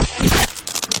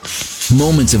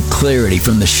Moments of clarity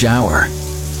from the shower.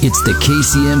 It's the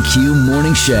KCMQ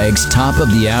Morning Shags top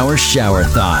of the hour shower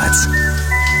thoughts.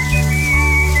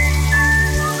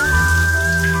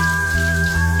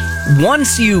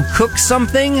 Once you cook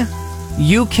something,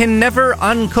 you can never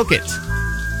uncook it.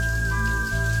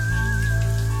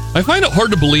 I find it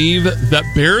hard to believe that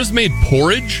bears made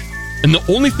porridge, and the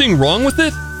only thing wrong with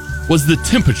it was the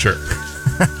temperature.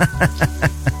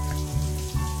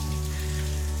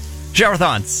 Shower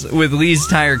thoughts with Lee's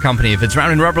Tire Company. If it's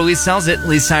round and rubber, Lee sells it.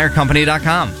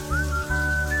 Lee'sTireCompany.com.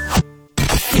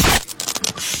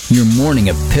 Your morning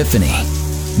epiphany.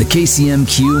 The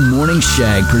KCMQ Morning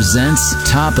Shag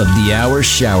presents top of the hour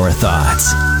shower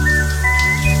thoughts.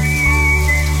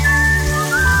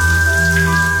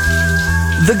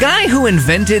 The guy who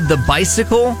invented the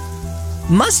bicycle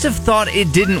must have thought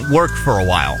it didn't work for a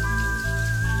while.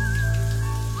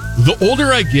 The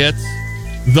older I get,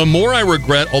 the more I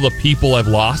regret all the people I've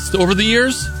lost over the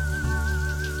years.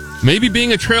 Maybe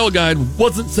being a trail guide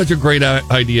wasn't such a great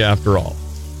idea after all.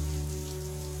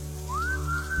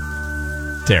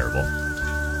 Terrible.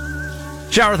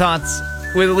 Shower thoughts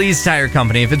with Lee's Tire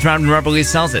Company. If it's round and rubber, Lee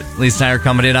sells it.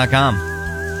 Lee'sTireCompany.com.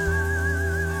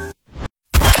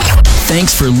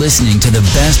 Thanks for listening to the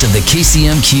best of the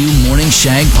KCMQ Morning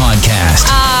Shag podcast.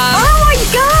 Oh my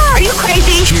God! Are you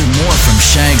crazy? Hear more from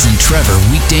Shags and Trevor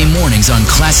weekday mornings on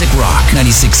Classic Rock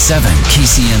 96.7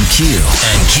 KCMQ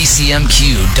and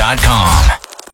KCMQ.com.